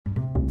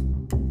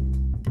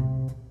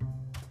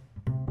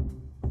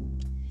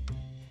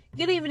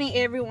Good evening,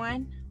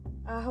 everyone.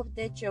 I hope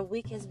that your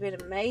week has been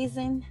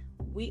amazing.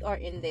 We are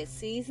in that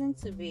season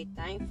to be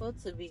thankful,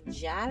 to be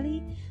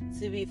jolly,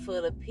 to be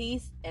full of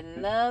peace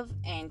and love,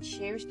 and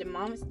cherish the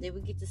moments that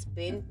we get to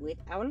spend with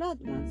our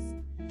loved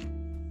ones.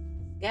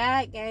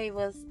 God gave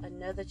us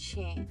another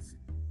chance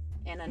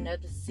and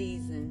another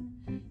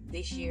season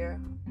this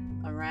year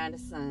around the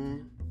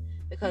sun.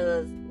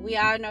 Because we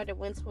all know that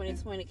when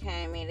 2020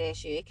 came in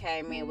last year, it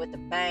came in with a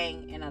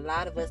bang, and a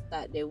lot of us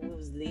thought that we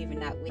was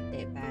leaving out with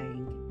that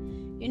bang.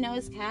 You know,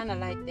 it's kind of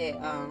like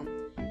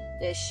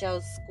that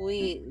show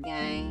Squid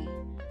Game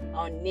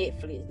on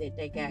Netflix that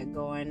they got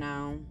going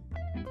on.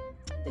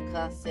 The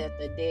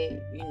concept of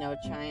that,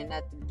 trying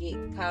not to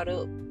get caught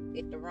up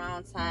at the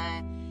wrong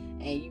time,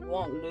 and you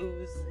won't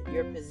lose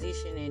your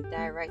position and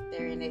die right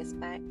there in that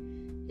spot.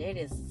 That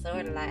is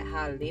sort of like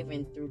how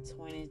living through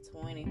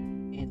 2020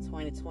 and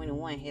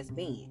 2021 has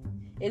been.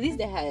 At least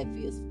that's how it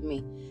feels for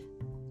me.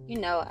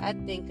 I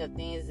think of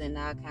things in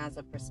all kinds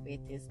of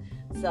perspectives.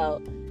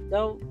 So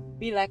don't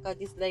be like, oh,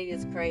 this lady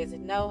is crazy.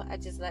 No, I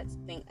just like to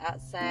think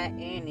outside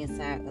and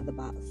inside of the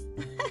box.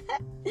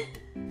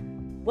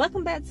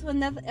 Welcome back to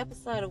another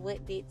episode of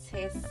What Did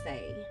Tess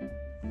Say?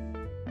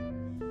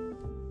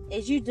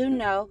 As you do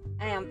know,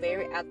 I am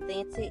very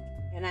authentic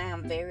and I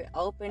am very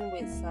open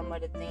with some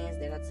of the things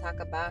that I talk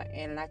about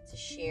and like to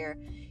share,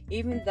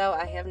 even though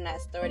I have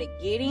not started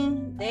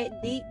getting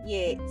that deep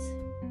yet,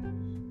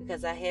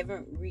 because I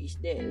haven't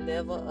reached that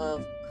level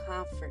of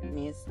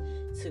comfortness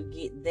to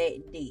get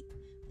that deep.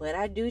 But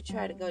I do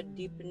try to go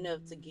deep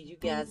enough to give you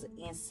guys an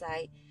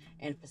insight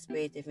and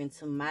perspective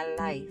into my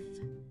life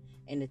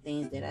and the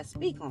things that I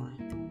speak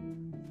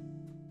on.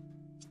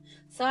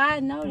 So I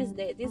noticed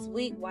that this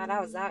week while I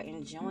was out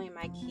enjoying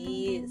my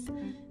kids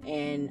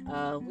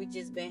and we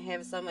just been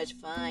having so much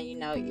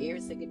fun,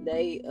 every single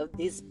day of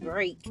this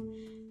break,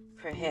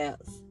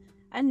 perhaps.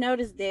 I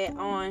noticed that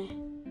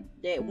on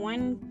that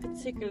one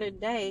particular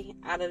day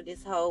out of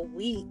this whole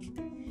week,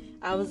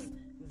 I was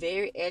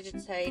very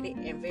agitated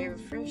and very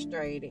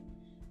frustrated.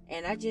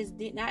 And I just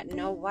did not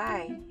know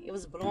why. It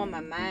was blowing my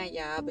mind,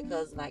 y'all,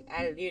 because I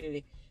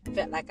literally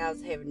felt like I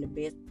was having the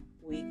best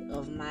week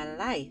of my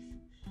life.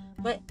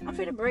 But I'm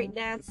going to break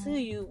down to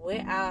you what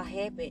all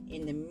happened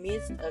in the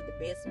midst of the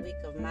best week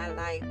of my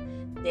life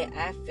that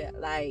I felt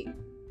like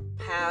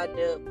piled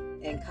up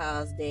and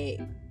caused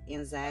that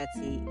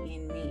anxiety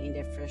in me and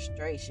that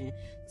frustration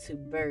to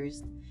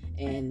burst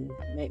and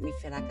make me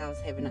feel like I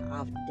was having an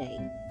off day.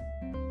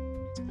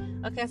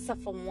 Okay, so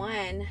for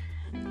one,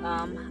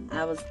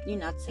 I was,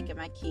 taking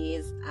my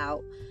kids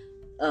out,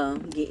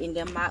 getting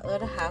them out of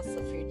the house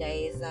a few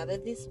days out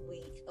of this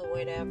week or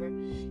whatever,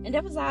 and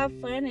that was all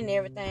fun and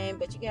everything,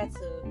 but you got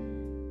to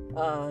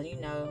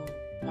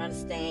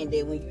understand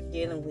that when you're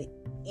dealing with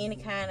any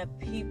kind of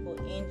people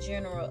in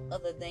general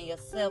other than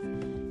yourself,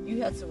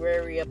 you have to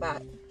worry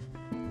about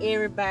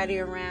everybody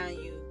around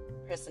you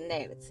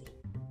personality.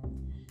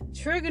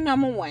 Trigger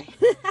number one.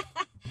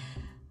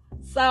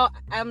 So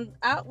I'm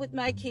out with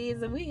my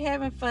kids and we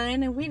having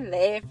fun and we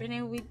laughing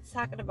and we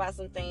talking about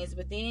some things,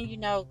 but then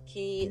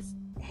kids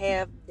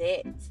have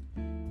that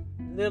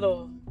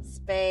little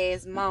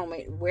spaz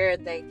moment where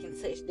they can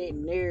touch that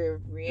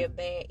nerve real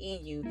bad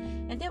in you.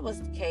 And that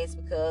was the case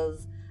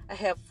because I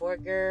have 4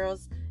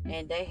 girls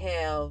and they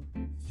have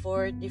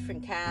 4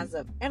 different kinds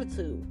of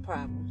attitude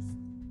problems.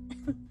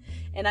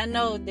 And I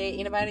know that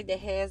anybody that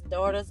has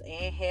daughters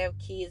and have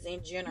kids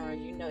in general,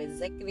 you know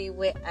exactly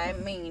what I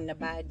mean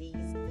about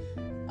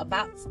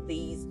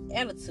these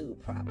attitude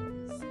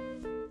problems.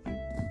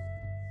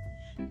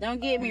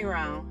 Don't get me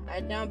wrong, I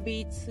don't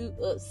be too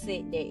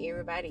upset that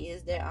everybody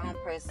is their own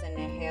person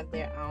and have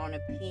their own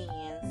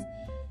opinions,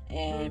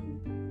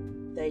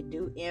 and they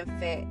do in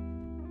fact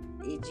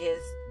it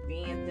just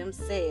being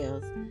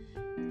themselves.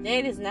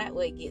 That is not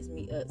what gets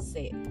me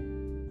upset.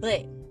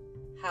 But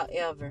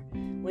however,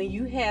 when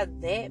you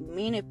have that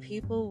many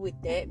people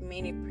with that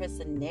many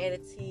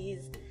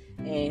personalities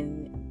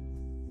and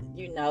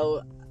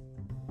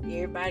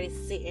everybody's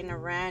sitting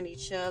around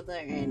each other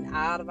and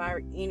all of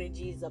our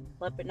energies are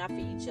bumping off of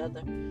each other,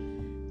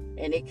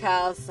 and it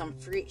caused some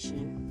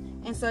friction.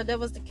 And so that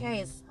was the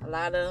case. A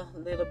lot of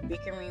little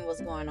bickering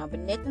was going on, but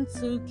nothing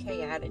too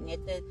chaotic,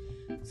 nothing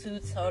too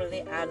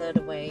totally out of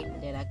the way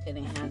that I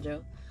couldn't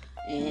handle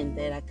and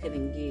that I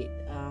couldn't get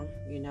a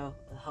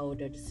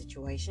hold of the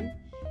situation.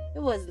 It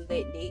wasn't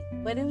that deep,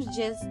 but it was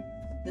just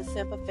the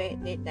simple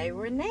fact that they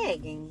were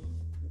nagging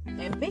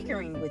and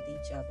bickering with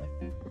each other.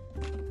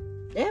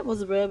 That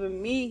was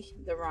rubbing me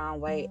the wrong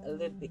way a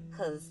little bit,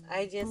 because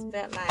I just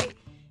felt like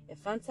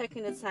if I'm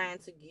taking the time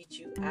to get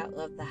you out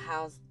of the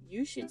house,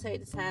 you should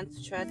take the time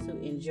to try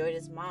to enjoy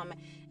this moment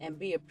and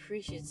be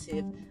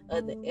appreciative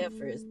of the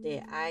efforts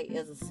that I,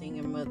 as a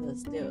single mother,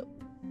 stepped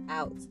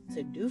out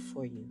to do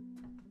for you.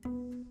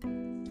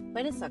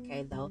 But it's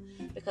okay though,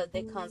 because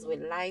that comes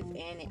with life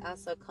and it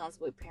also comes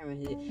with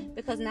parenthood.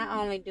 Because not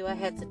only do I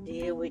have to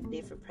deal with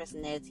different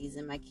personalities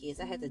in my kids,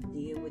 I have to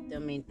deal with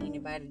them and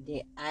anybody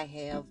that I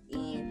have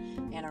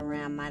in and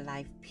around my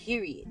life,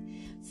 period.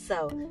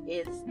 So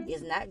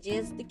it's not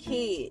just the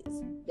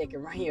kids that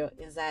can run your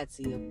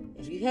anxiety up.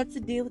 If you have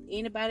to deal with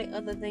anybody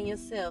other than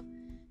yourself,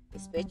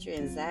 expect your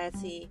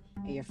anxiety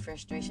and your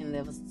frustration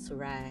levels to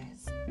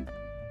rise.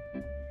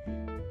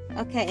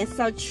 Okay, and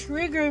so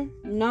trigger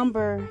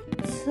number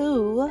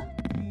 2,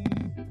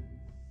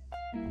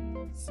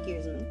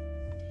 excuse me.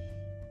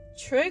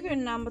 Trigger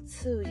number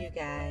 2, you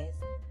guys,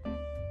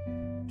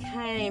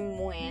 came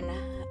when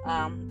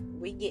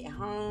we get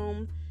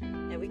home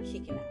and we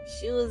kicking our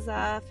shoes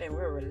off and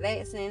we're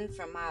relaxing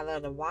from all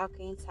of the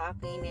walking,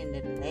 talking, and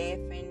the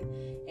laughing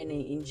and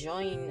the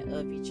enjoying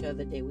of each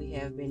other that we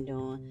have been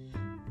doing.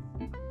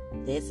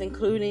 That's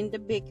including the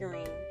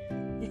bickering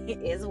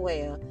as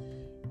well.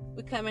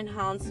 We're coming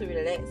home to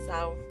relax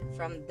off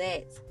from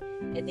that.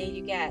 And then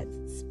you got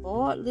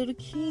spoiled little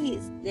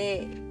kids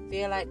that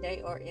feel like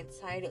they are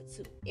entitled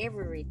to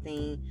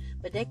everything,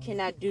 but they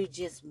cannot do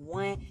just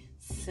one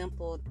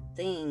simple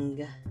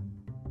thing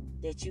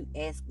that you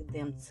ask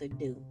them to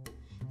do.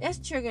 That's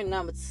trigger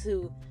number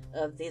 2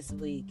 of this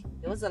week.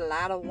 There was a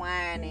lot of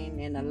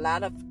whining and a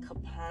lot of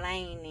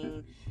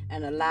complaining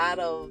and a lot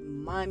of,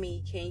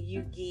 mommy, can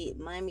you get,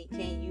 mommy,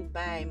 can you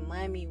buy,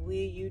 mommy, will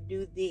you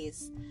do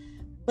this?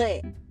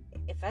 But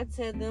if I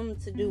tell them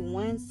to do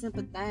one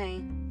simple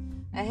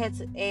thing, I had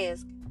to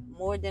ask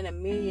more than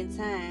 1,000,000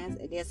 times,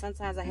 and then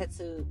sometimes I had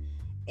to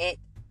act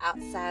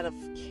outside of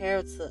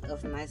character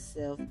of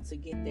myself to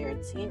get their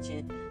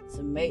attention,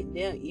 to make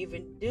them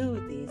even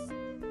do this.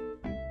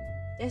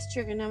 That's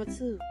trigger number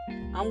 2.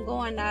 I'm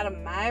going out of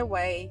my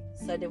way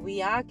so that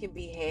we all can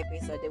be happy,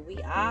 so that we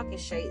all can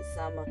shake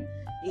some of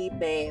these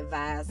bad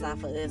vibes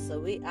off of us, so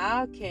we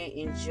all can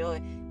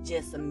enjoy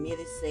just a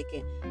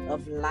millisecond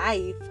of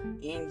life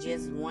in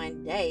just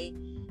one day.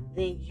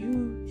 Then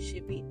you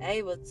should be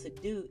able to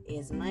do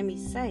as mommy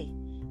say.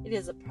 It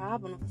is a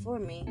problem for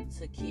me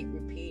to keep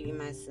repeating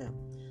myself.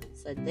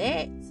 So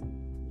that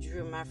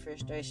drew my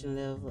frustration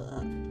level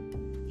up.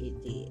 It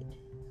did.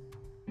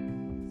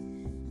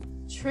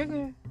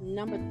 Trigger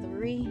number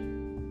 3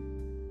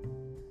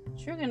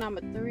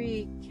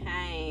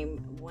 came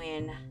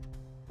when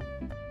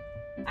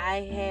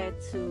I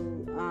had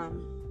to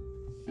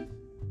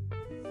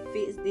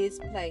fix this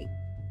plate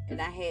and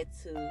I had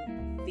to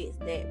fix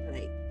that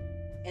plate,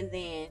 and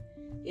then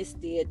it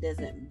still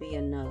doesn't be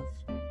enough.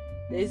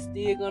 They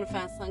still gonna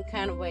find some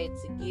kind of way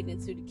to get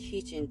into the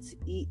kitchen to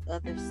eat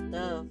other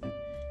stuff.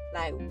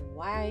 Like,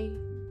 why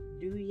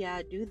do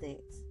y'all do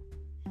that?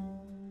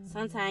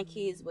 Sometimes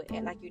kids will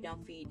act like you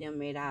don't feed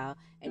them at all,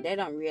 and they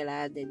don't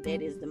realize that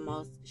that is the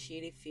most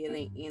shitty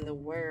feeling in the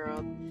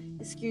world.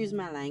 Excuse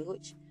my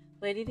language,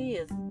 but it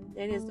is.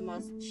 That is the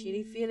most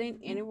shitty feeling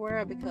in the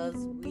world,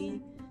 because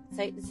we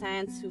take the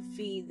time to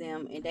feed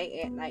them and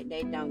they act like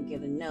they don't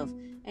get enough,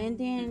 and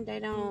then they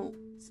don't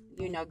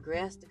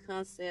grasp the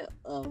concept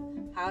of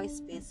how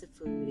expensive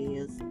food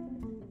is,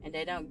 and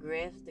they don't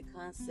grasp the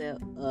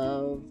concept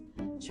of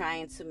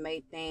trying to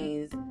make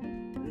things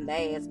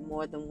last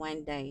more than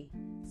one day.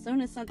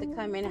 Soon as something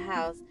come in the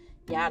house,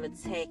 y'all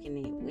attacking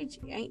it, which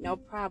ain't no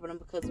problem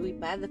because we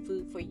buy the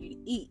food for you to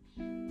eat.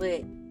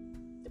 But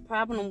the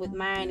problem with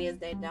mine is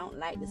they don't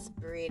like to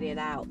spread it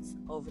out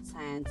over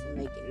time to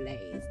make it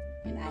last.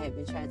 And I have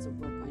been trying to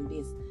work on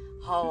this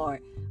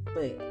hard,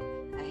 but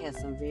I have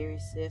some very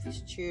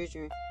selfish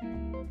children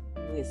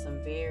with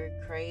some very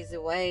crazy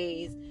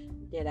ways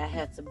that I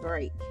have to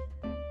break.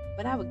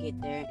 But I will get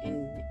there,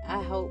 and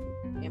I hope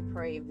and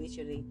pray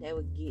eventually they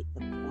will get the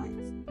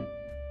point.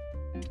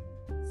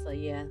 So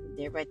yeah,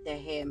 that right there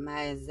had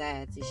my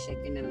anxiety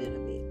shaking a little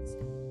bit.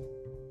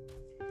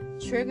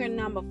 Trigger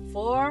number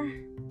 4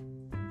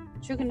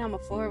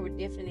 would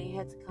definitely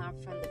have to come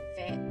from the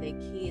fact that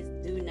kids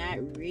do not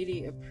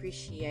really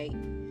appreciate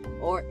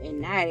or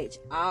acknowledge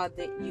all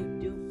that you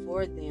do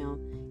for them,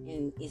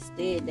 and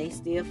instead they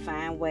still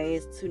find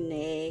ways to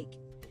nag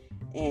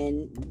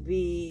and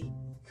be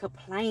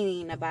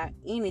complaining about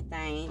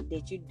anything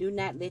that you do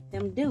not let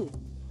them do.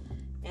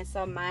 And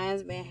so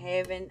mine's been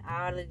having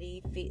all of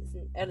these fits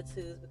and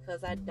attitudes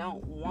because I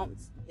don't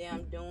want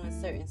them doing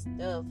certain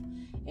stuff,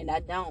 and I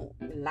don't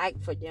like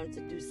for them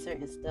to do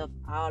certain stuff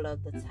all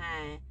of the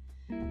time.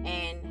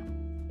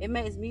 And it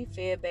makes me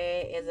feel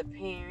bad as a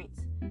parent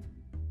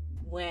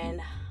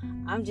when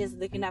I'm just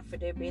looking out for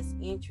their best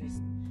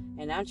interest,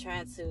 and I'm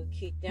trying to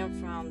keep them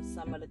from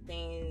some of the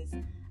things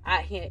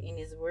out here in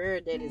this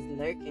world that is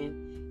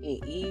lurking in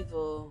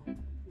evil,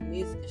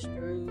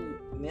 misconstrued,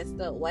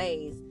 messed up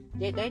ways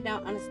that they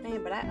don't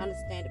understand, but I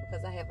understand it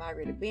because I have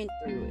already been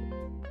through it.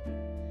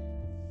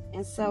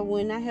 And so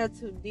when I have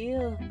to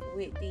deal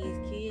with these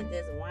kids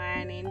that's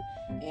whining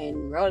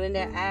and rolling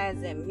their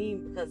eyes at me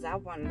because I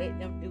want to let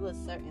them do a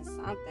certain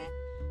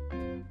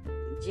something,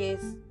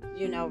 just,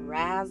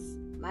 rise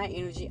my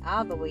energy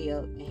all the way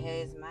up and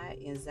has my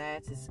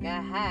anxiety sky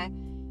high.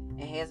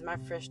 and has my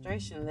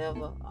frustration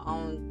level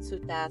on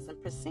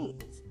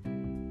 2,000%.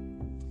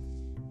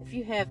 If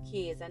you have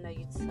kids, I know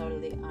you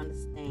totally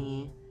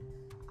understand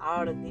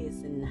all of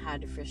this and how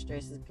the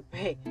frustrations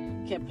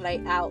can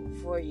play out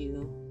for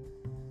you.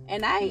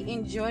 And I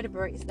enjoy the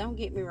breaks, don't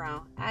get me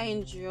wrong. I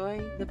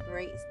enjoy the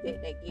breaks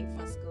that they get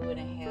from school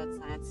and have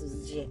time to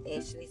just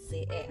actually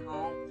sit at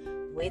home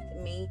with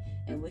me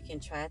and we can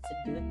try to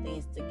do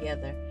things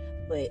together.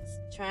 But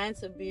trying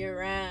to be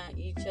around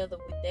each other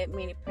with that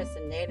many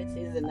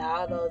personalities and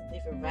all those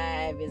different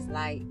vibes is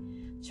like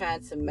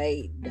trying to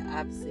make the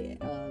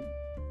opposite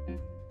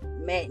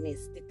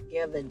magnets stick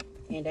together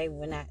and they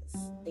will not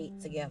stick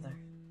together.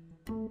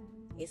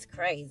 It's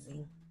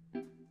crazy.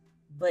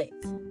 But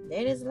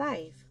that is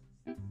life.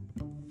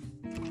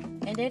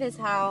 And that is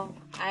how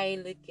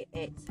I look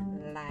at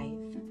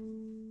life.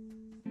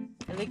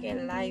 I look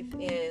at life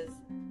as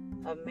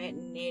a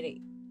magnetic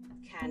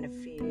kind of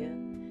field.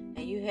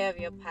 And you have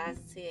your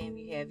positive and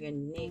you have your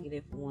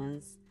negative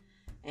ones.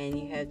 And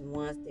you have the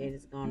ones that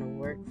is going to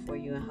work for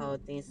you and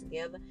hold things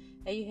together.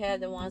 And you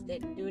have the ones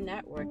that do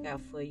not work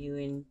out for you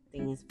and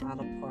things fall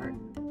apart.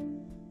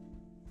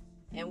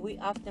 And we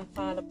often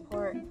fall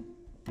apart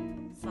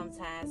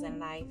sometimes in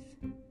life.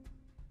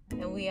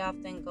 And we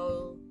often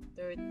go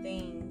through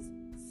things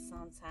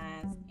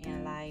sometimes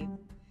in life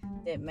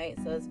that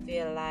makes us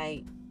feel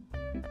like,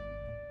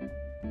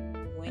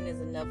 when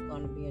is enough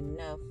going to be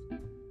enough?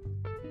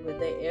 Will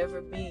there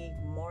ever be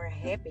more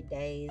happy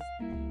days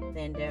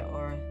than there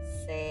are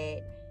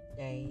sad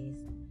days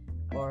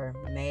or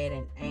mad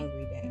and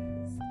angry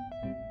days?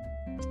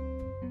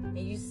 And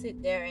you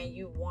sit there and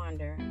you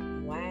wonder,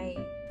 why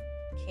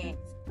can't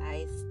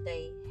I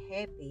stay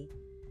happy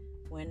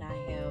when I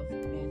have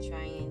been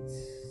trying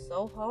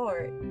so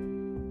hard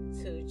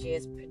to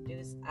just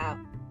produce out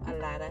a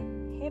lot of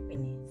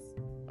happiness?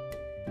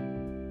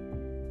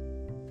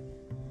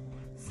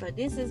 So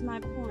this is my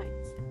point.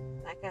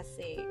 Like I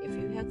said, if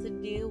you have to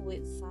deal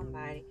with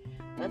somebody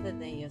other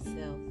than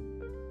yourself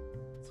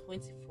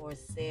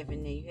 24/7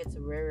 and you have to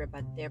worry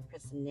about their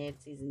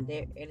personalities and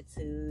their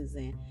attitudes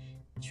and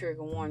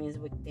trigger warnings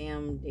with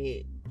them,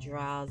 that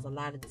draws a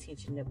lot of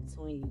tension up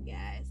between you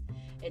guys.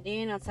 And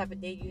then on top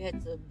of that, you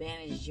have to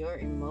manage your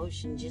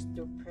emotions just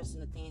through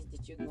personal things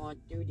that you're going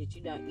through that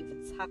you don't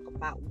even talk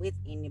about with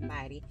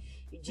anybody.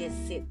 You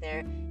just sit there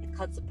and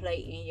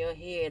contemplate in your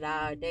head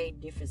all day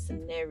different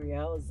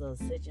scenarios of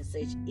such and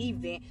such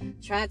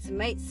event, trying to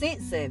make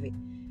sense of it.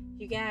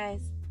 You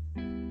guys,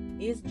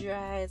 this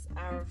drives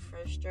our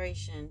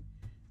frustration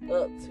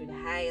up to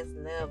the highest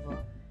level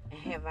and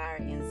have our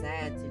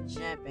anxiety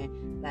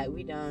jumping like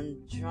we done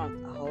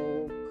drunk a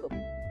whole cup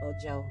of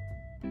Joe.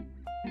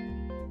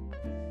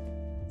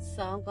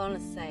 So I'm going to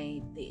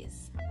say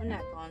this. I'm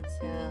not going to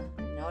tell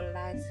no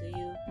lie to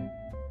you.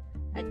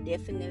 I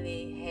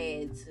definitely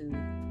had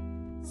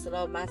to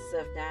slow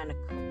myself down a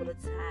couple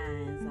of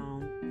times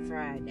on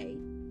Friday,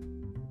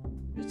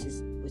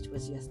 which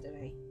was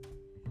yesterday.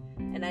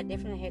 And I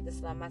definitely had to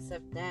slow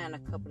myself down a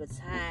couple of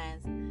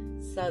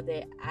times so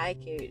that I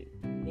could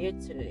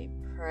literally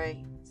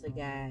pray to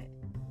God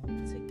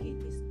to get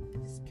this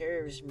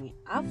discouragement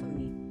off of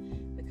me.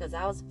 Because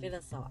I was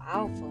feeling so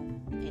awful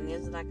and it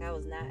was like I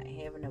was not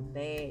having a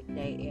bad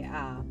day at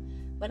all.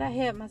 But I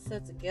had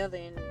myself together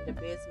in the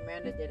best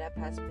manner that I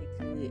possibly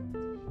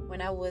could. When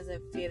I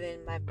wasn't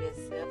feeling my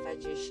best self, I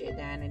just shut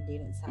down and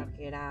didn't talk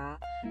at all.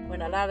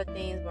 When a lot of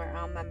things were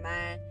on my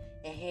mind,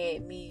 it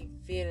had me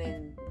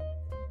feeling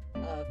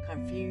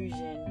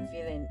confusion,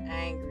 feeling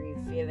angry,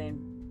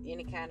 feeling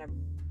any kind of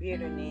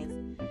bitterness.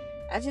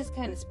 I just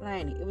can't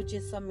explain it. It was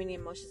just so many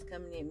emotions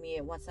coming at me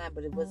at one time,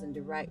 but it wasn't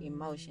the right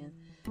emotions.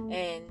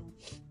 And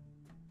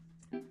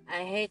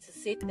I had to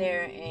sit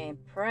there and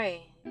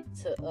pray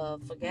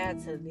for God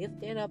to lift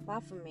that up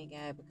off of me,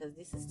 God, because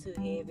this is too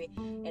heavy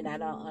and I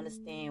don't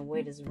understand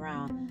what is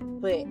wrong.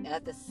 But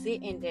after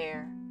sitting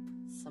there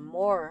some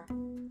more,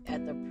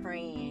 after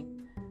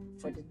praying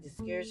for the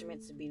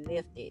discouragement to be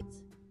lifted,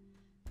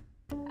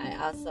 I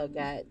also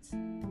got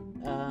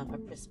a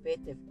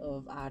perspective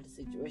of all the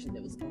situation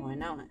that was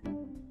going on.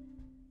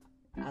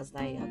 I was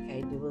like,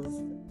 okay, this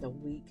was the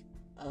week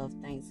of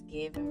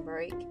Thanksgiving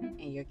break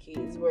and your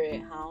kids were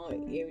at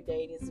home every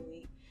day this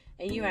week,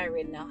 and you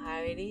already know how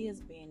it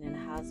is being in a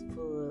house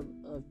full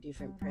of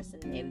different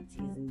personalities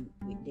and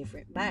with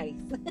different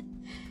bodies.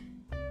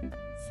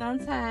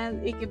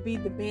 Sometimes it can be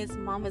the best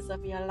moments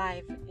of your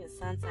life, and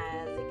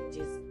sometimes it can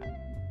just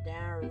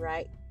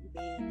downright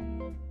be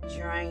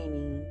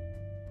draining.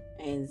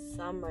 And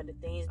some of the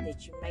things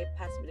that you may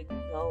possibly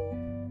go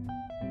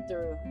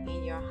through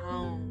in your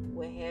home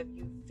will have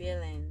you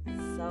feeling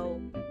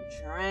so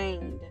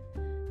drained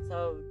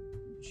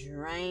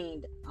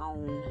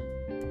on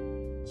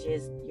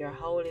just your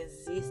whole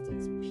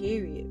existence,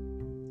 period.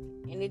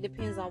 And it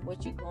depends on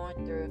what you're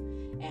going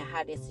through and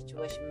how that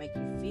situation make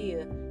you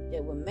feel,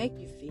 that will make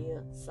you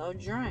feel so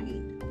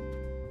drained.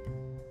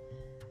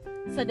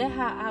 So that's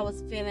how I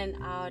was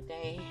feeling all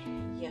day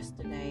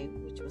yesterday,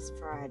 which was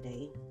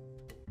Friday,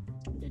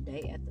 the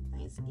day after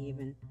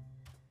Thanksgiving.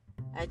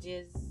 I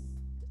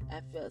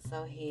I felt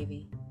so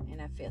heavy,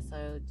 and I felt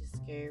so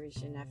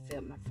discouraged, and I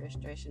felt my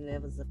frustration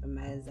levels up and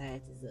my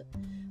anxieties up.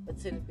 But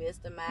to the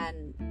best of my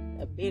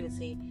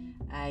ability,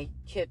 I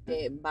kept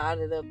that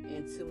bottled up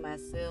into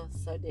myself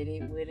so that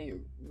it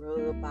wouldn't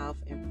rub off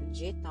and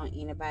project on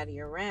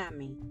anybody around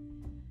me.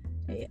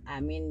 I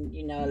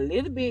mean, a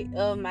little bit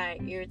of my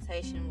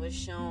irritation was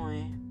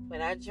showing,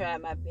 but I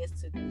tried my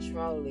best to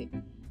control it,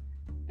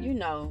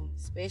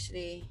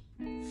 especially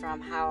from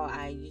how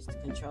I used to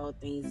control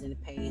things in the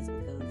past,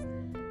 because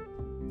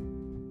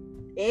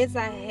as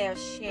I have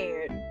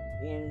shared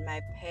in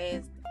my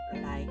past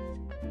life,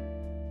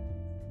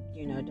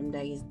 them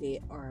days that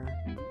are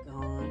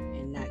gone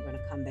and not going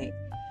to come back,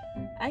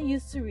 I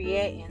used to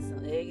react in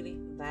some ugly,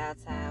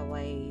 volatile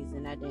ways,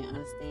 and I didn't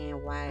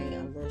understand why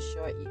a little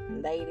short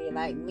lady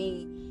like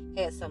me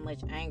had so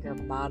much anger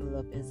bottled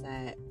up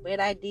inside. But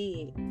I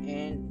did,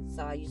 and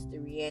so I used to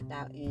react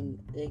out in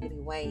ugly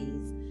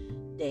ways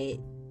that,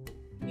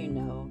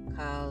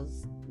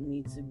 caused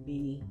me to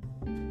be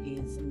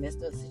in some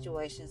messed up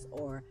situations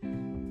or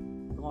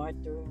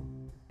going through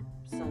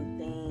some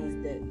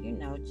things that,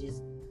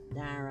 just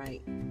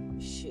downright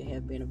should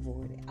have been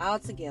avoided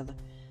altogether.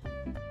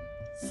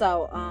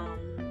 So,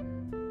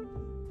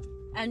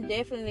 I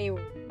definitely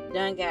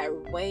done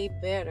got way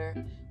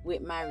better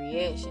with my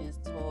reactions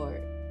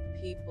toward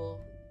people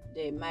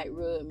that might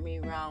rub me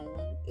wrong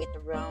at the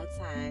wrong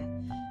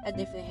time. I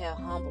definitely have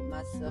humbled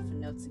myself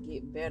enough to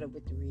get better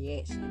with the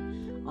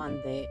reaction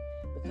on that,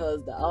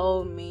 because the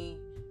old me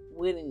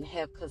wouldn't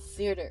have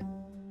considered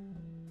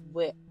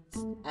what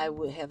I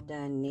would have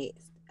done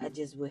next. I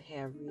just would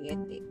have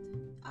reacted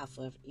off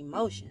of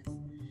emotions.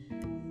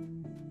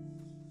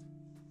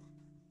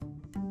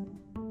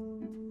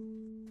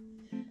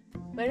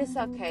 But it's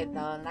okay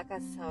though. Like I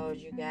told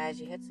you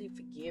guys, you have to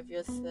forgive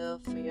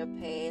yourself for your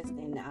past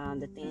and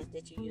the things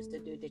that you used to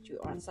do that you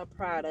aren't so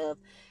proud of.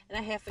 And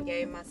I have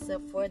forgiven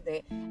myself for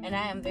that. And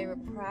I am very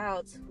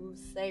proud to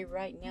say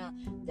right now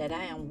that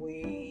I am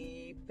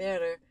way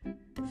better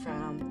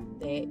from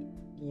that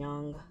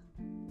young,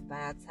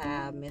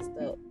 volatile, messed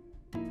up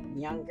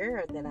young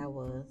girl that I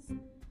was.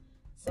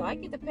 So I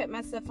get to pat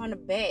myself on the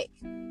back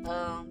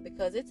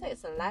because it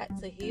takes a lot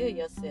to heal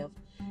yourself.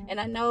 And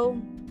I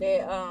know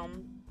that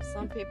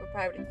some people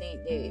probably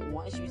think that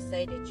once you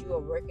say that you are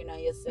working on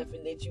yourself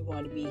and that you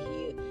want to be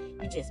healed,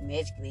 you just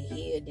magically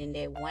healed in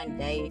that one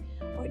day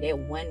or that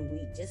 1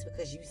 week just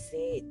because you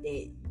said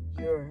that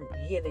you're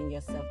healing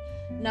yourself.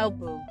 No,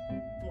 boo.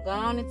 I'm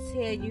going to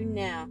tell you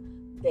now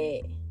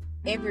that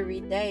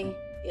every day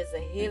is a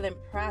healing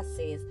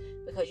process,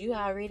 because you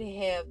already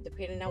have,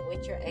 depending on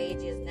what your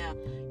age is now,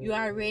 you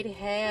already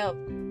have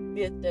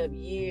built up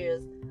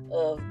years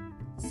of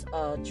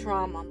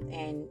trauma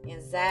and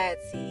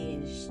anxiety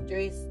and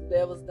stress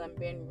levels done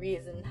been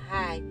risen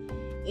high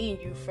in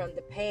you from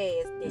the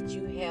past that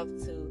you have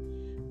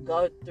to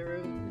go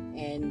through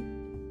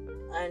and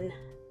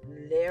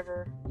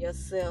unlever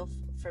yourself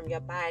from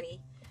your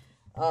body,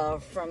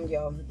 from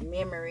your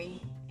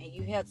memory, and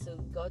you have to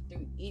go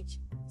through each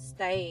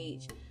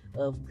stage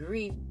of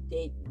grief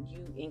that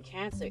you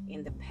encountered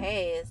in the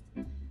past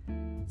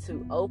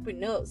to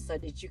open up so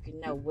that you can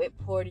know what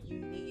part of you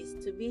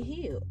needs to be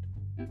healed.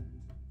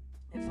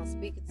 If I'm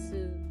speaking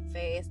too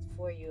fast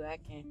for you, I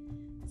can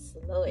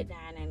slow it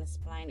down and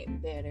explain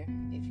it better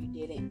if you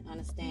didn't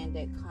understand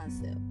that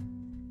concept.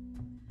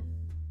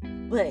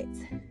 But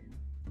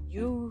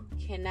you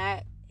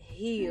cannot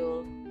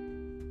heal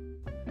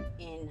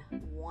in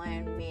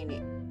 1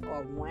 minute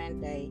or 1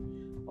 day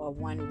or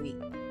 1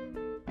 week.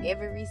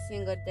 Every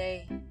single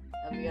day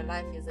of your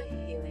life is a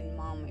healing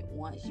moment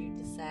once you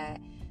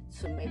decide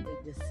to make the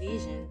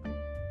decision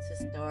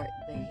to start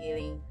the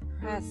healing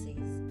process.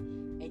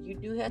 And you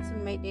do have to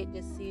make that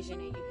decision,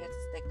 and you have to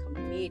stay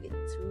committed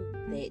to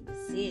that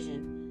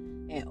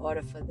decision in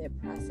order for that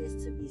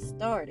process to be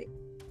started.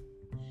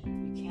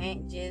 You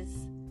can't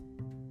just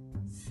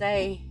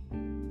say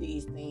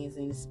these things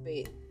and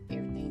expect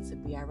everything to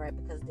be alright,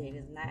 because that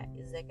is not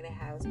exactly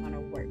how it's going to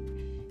work.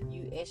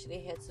 You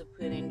actually have to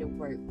put in the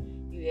work.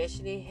 You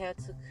actually have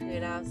to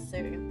cut off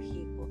certain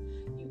people.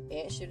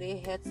 You actually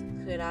have to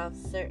cut off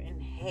certain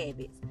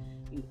habits.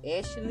 You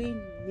actually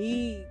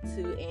need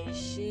to and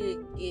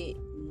should get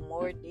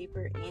more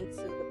deeper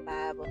into the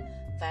Bible,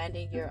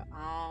 finding your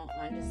own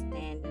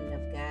understanding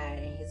of God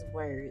and His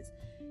words.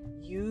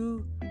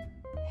 You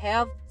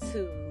have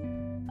to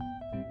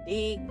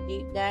dig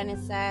deep down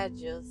inside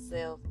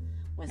yourself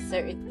when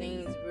certain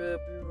things rub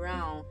you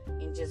wrong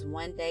in just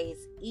one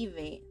day's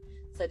event,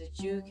 so that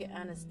you can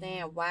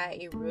understand why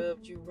it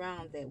rubbed you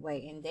wrong that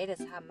way. And that is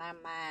how my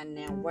mind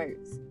now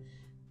works.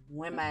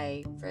 When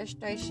my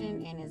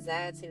frustration and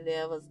anxiety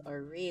levels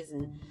are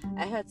risen,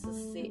 I have to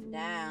sit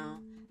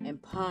down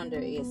and ponder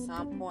at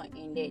some point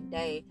in that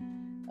day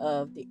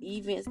of the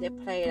events that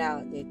played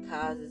out that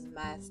causes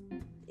my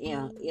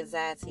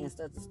anxiety and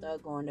stuff to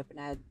start going up, and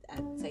I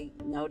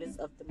take notice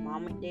of the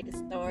moment that it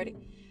started,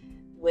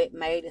 what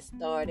made it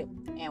started,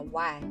 and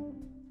why.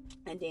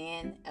 And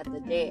then after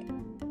that,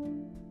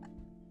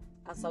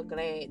 I'm so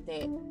glad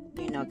that,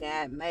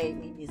 God made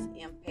me this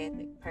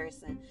empathic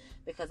person,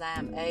 because I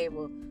am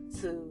able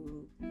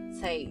to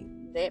take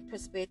that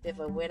perspective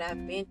of what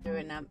I've been through,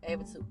 and I'm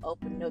able to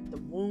open up the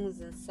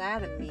wounds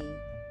inside of me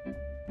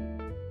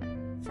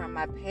from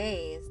my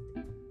past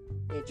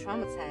that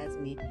traumatized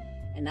me,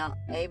 and I'm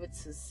able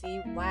to see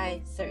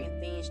why certain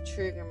things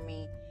trigger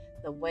me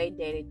the way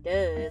that it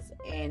does,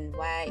 and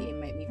why it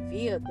make me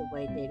feel the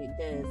way that it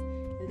does.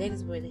 And that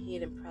is where the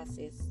healing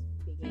process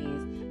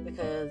begins,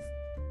 because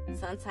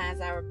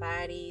sometimes our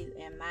bodies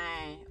and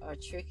mind are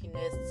tricking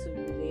us to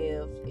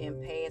live in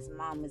past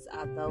moments,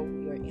 although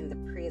we are in the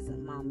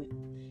present moment.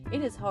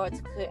 It is hard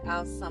to cut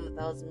out some of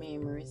those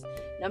memories.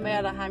 No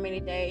matter how many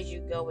days you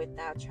go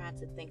without trying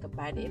to think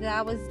about it, it's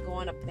always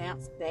going to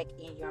bounce back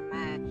in your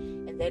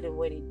mind. And that is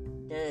what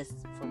it does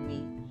for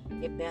me.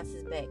 It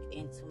bounces back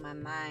into my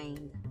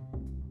mind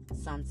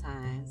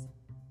sometimes.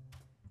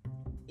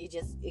 It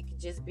could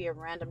just be a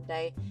random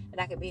day, and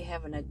I could be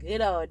having a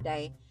good old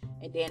day,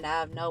 and then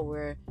out of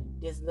nowhere,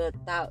 this little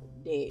thought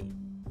that,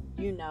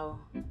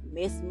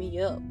 messed me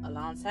up a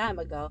long time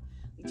ago,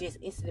 it just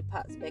instantly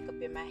pops back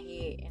up in my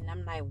head, and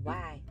I'm like,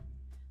 why?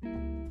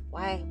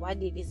 Why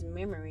did this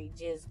memory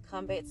just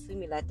come back to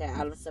me like that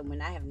all of a sudden,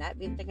 when I have not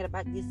been thinking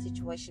about this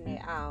situation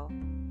at all?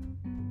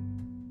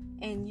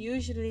 And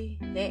usually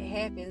that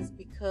happens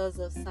because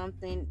of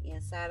something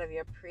inside of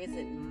your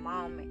present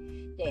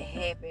moment that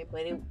happened,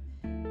 but it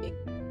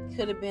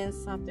could have been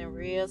something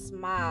real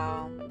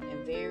small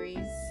and very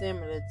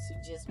similar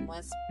to just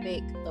one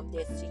speck of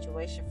that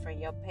situation from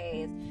your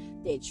past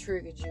that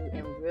triggered you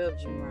and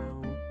rubbed you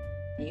wrong.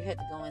 And you had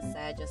to go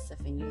inside yourself,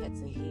 and you had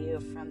to heal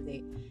from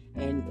that.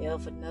 And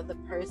if another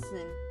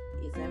person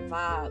is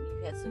involved,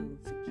 you have to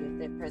forgive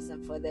that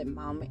person for that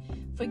moment,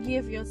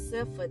 forgive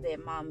yourself for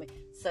that moment,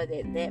 so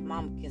that that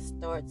moment can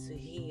start to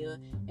heal.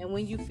 And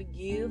when you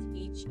forgive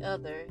each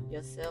other,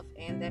 yourself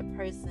and that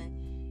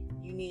person,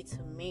 you need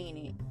to mean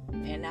it.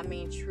 And I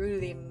mean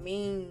truly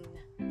mean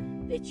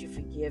that you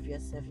forgive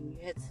yourself, and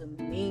you have to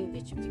mean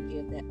that you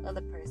forgive that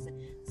other person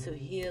to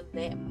heal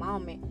that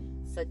moment,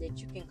 so that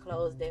you can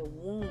close that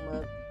wound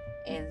up,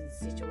 and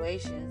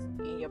situations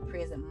in your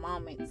present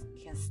moments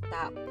can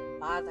stop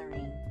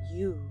bothering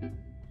you,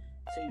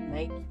 to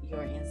make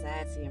your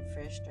anxiety and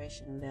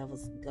frustration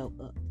levels go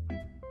up.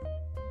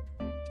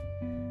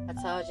 I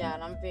told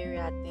y'all I'm very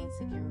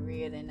authentic and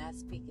real, and I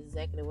speak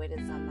exactly what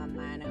is on my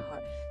mind and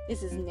heart.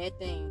 This is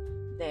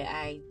nothing that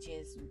I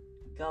just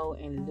go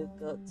and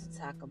look up to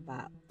talk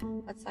about.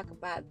 I talk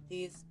about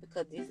this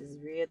because this is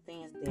real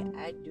things that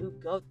I do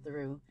go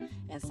through,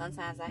 and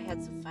sometimes I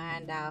have to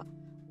find out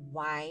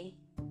why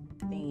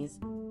things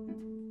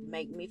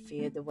make me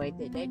feel the way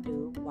that they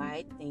do,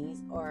 why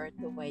things are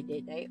the way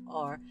that they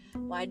are.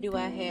 Why do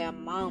I have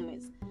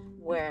moments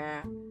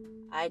where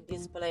I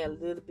display a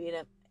little bit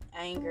of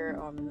anger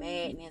or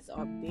madness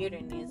or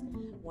bitterness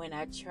when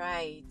I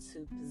try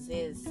to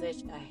possess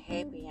such a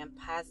happy and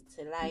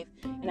positive life,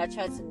 and I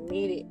try to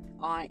meet it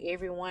on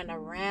everyone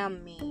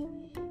around me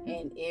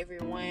and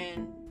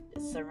everyone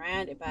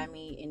surrounded by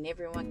me and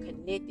everyone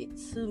connected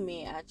to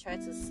me. I try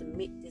to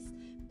submit this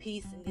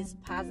peace and this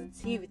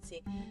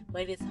positivity,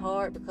 but it's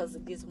hard because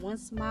of this one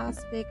small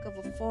speck of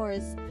a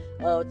force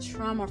of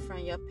trauma from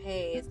your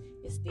past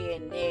is still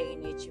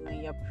nagging at you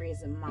in your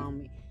present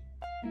moment.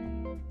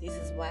 This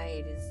is why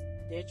it is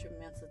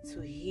detrimental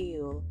to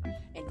heal,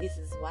 and this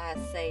is why I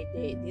say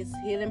that this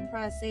healing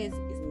process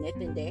is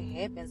nothing that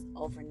happens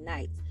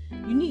overnight.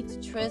 You need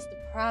to trust the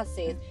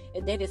process,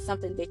 and that is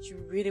something that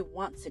you really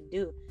want to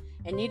do.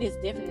 And it is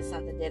definitely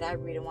something that I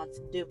really want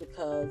to do,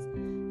 because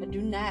I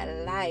do not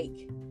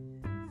like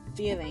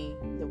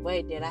feeling the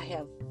way that I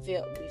have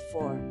felt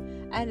before.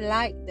 I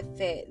like the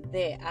fact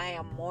that I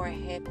am more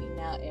happy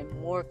now and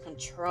more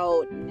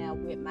controlled now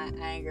with my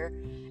anger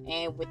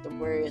and with the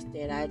words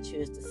that I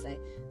choose to say.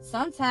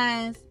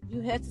 Sometimes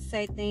you have to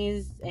say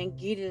things and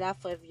get it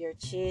off of your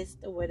chest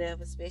or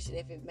whatever, especially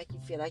if it make you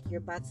feel like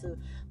you're about to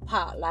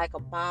pop like a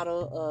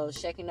bottle of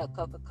shaking up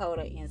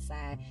Coca-Cola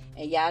inside.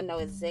 And y'all know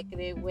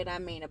exactly what I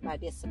mean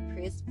about this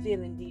suppressed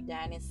feeling deep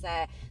down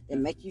inside that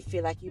make you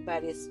feel like you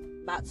about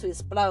to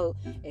explode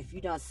if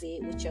you don't see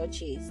it with your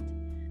chest,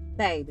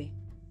 baby.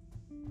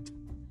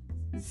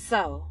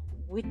 So,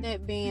 with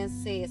that being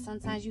said,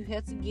 sometimes you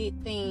have to get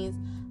things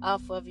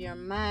off of your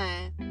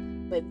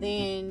mind, but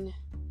then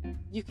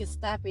you can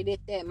stop it at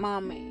that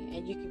moment,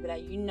 and you can be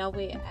like, you know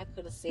what, I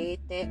could have said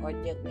that or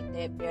dealt with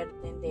that better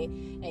than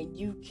that. And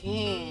you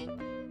can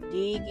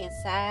dig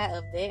inside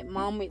of that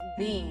moment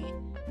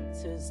then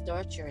to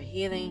start your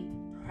healing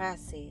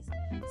process.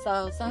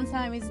 So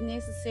sometimes it's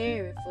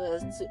necessary for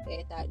us to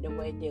act out the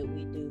way that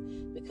we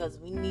do, because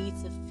we need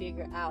to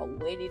figure out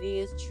what it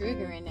is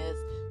triggering us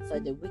so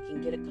that we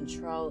can get a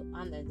control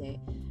under that.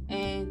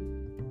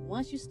 And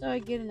once you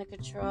start getting a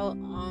control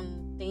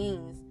on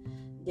things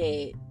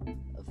that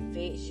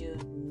affects you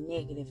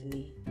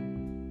negatively,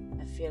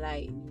 I feel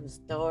like you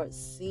start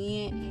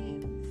seeing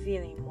and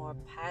feeling more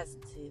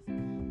positive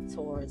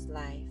towards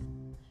life.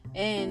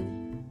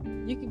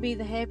 And you could be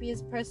the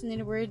happiest person in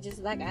the world,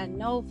 just like I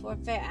know for a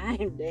fact I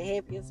am the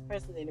happiest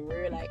person in the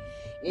world. Like,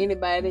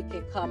 anybody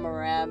can come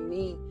around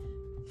me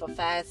for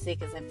 5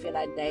 seconds and feel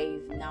like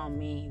they've known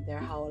me their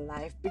whole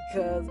life,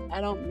 because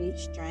I don't meet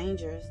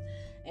strangers,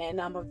 and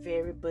I'm a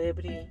very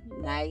bubbly,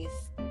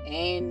 nice,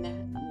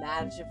 and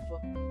knowledgeable,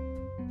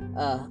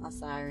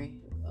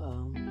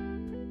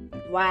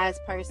 wise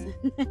person.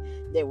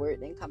 That word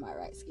didn't come out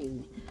right, excuse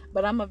me.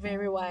 But I'm a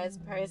very wise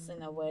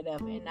person or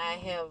whatever, and I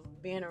have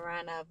been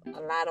around a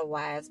lot of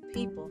wise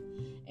people,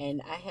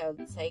 and I have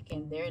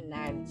taken their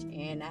knowledge,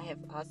 and I have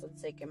also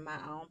taken my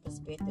own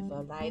perspective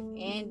of life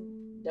and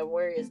the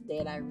words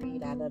that I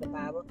read out of the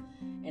Bible,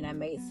 and I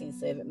made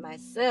sense of it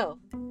myself.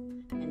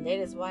 And that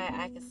is why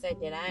I can say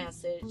that I am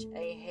such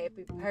a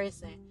happy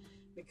person,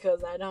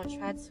 because I don't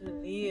try to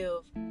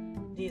live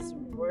this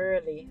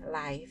worldly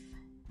life.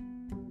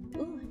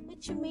 Ooh,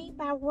 what you mean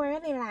by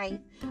worldly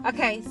life?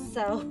 Okay,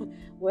 so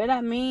what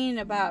I mean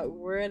about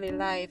worldly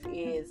life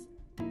is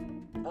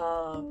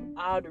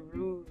all the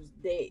rules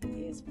that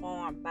is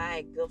formed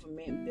by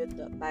government, built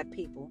up by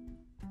people,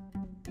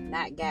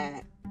 not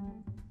God.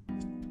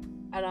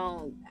 I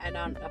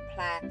don't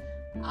apply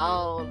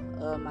all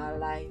of my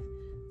life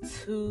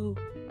to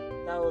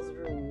those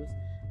rules.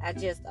 I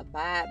just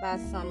abide by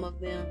some of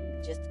them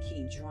just to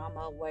keep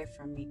drama away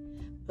from me.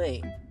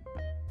 But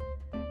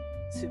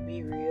to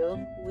be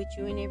real with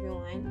you and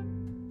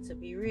everyone, to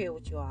be real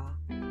with you all,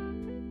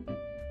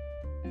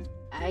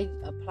 I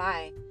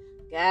apply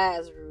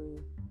God's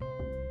rule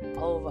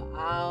over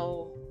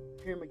all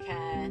human-made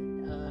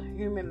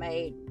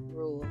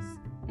rules.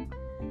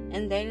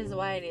 And that is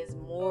why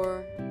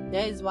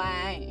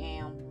I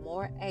am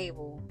more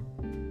able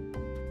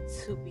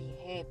to be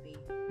happy,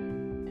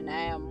 and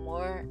I am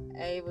more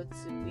able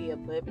to be a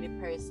bubbly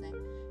person.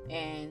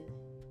 And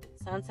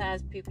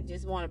sometimes people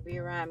just want to be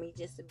around me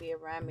just to be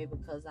around me,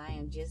 because I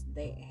am just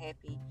that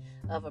happy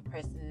of a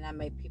person, and I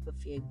make people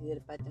feel good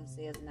about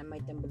themselves, and I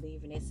make them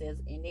believe in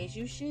themselves, and as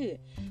you should,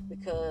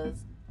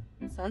 because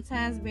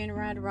sometimes being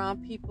around the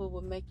wrong people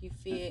will make you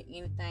feel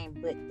anything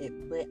but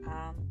that. But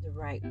I'm the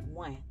right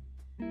one.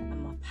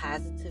 I'm a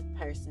positive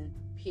person,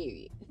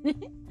 period.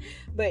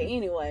 But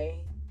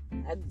anyway,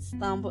 I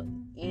stumbled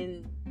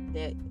in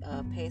that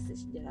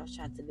passage that I was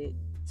trying to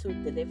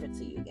deliver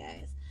to you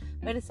guys.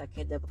 But it's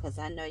okay though, because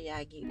I know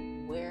y'all get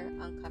where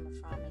I'm coming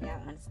from, and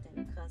y'all understand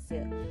the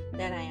concept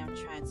that I am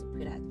trying to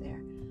put out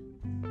there.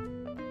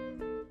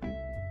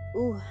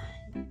 Ooh,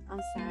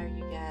 I'm sorry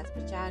you guys,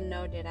 but y'all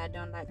know that I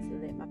don't like to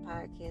let my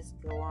podcast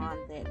go on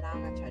that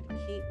long. I try to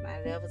keep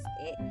my levels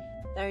at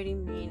 30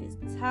 minutes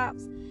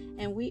tops,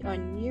 and we are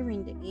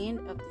nearing the end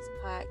of this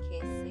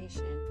podcast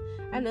session.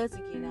 I love to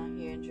get on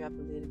here and drop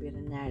a little bit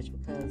of knowledge,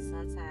 because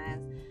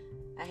sometimes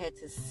I had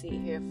to sit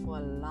here for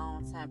a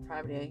long time,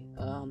 probably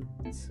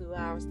 2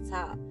 hours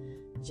top,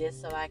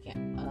 just so I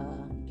can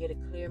get a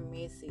clear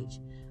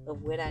message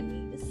of what I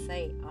need to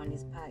say on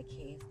this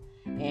podcast.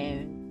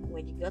 And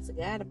when you go to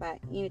God about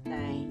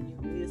anything,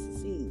 you will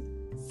succeed.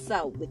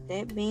 So, with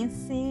that being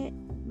said,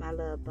 my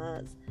love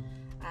bugs,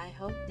 I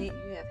hope that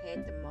you have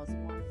had the most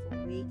wonderful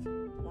week.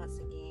 Once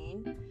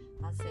again,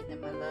 I'm sending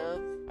my love,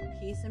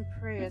 peace, and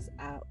prayers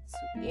out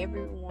to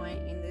everyone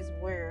in this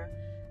world.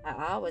 I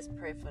always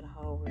pray for the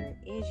whole world,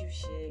 as you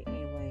should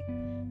anyway.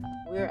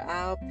 We're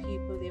all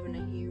people living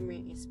a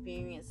human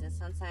experience, and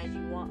sometimes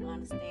you won't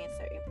understand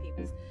certain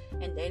people,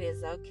 and that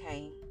is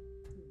okay.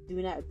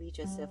 Do not beat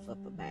yourself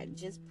up about it.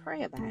 Just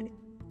pray about it.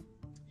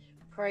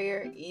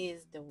 Prayer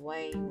is the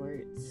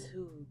wayward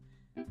to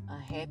a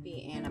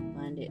happy and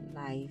abundant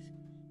life.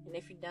 And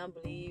if you don't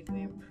believe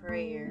in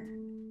prayer,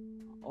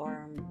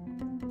 or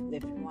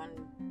if you want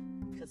to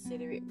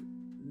consider it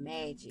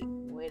magic,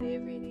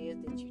 whatever it is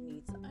that you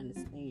need to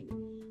understand it,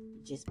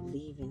 just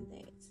believe in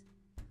that.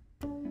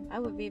 I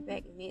will be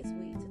back next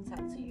week to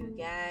talk to you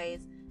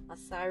guys. I'm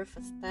sorry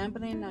for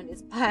stumbling on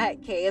this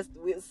podcast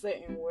with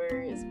certain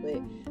words,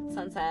 but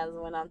sometimes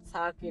when I'm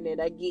talking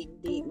and I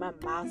get deep, my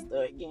mouth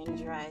starts getting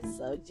dry,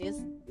 so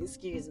just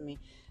excuse me.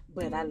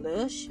 But I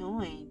love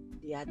showing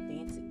the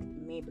authentic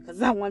me,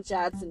 because I want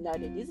y'all to know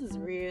that this is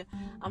real.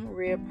 I'm a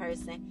real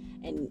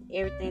person, and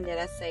everything that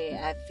I say,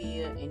 I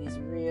feel, and it's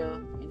real,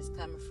 and it's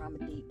coming from a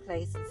deep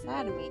place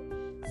inside of me.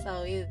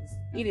 So it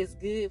is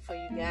good for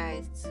you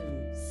guys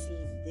to see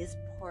this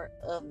part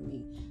of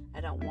me. I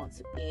don't want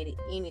to edit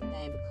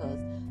anything, because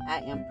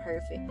I am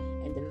perfect,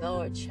 and the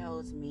Lord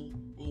chose me,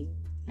 and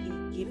He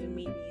given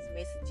me these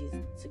messages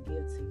to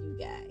give to you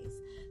guys.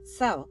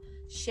 So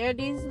share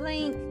this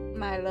link,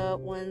 my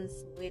loved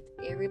ones, with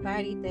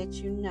everybody that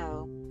you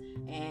know,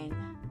 and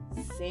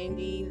send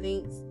these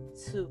links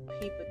to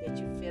people that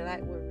you feel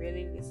like will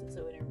really listen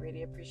to it and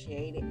really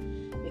appreciate it.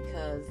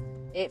 Because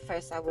at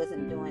first I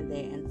wasn't doing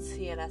that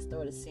until I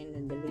started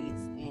sending the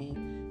links,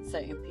 and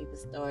certain people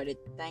started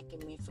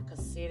thanking me for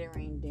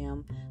considering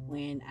them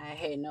when I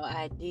had no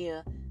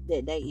idea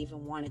that they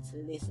even wanted to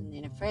listen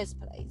in the first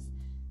place.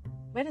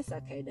 But it's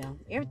okay though.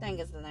 Everything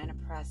is a learning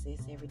process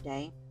every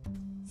day.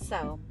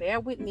 So bear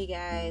with me,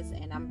 guys,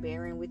 and I'm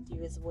bearing with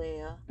you as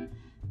well.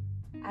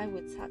 I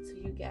will talk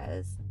to you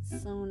guys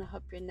soon. I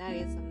hope your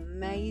night is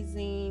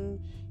amazing.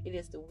 It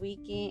is the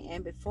weekend.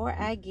 And before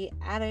I get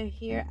out of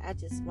here, I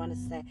just want to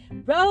say,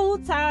 roll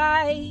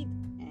tide.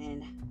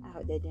 And I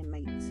hope that didn't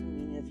make too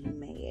many of you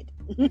mad.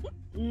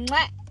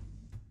 Mwah.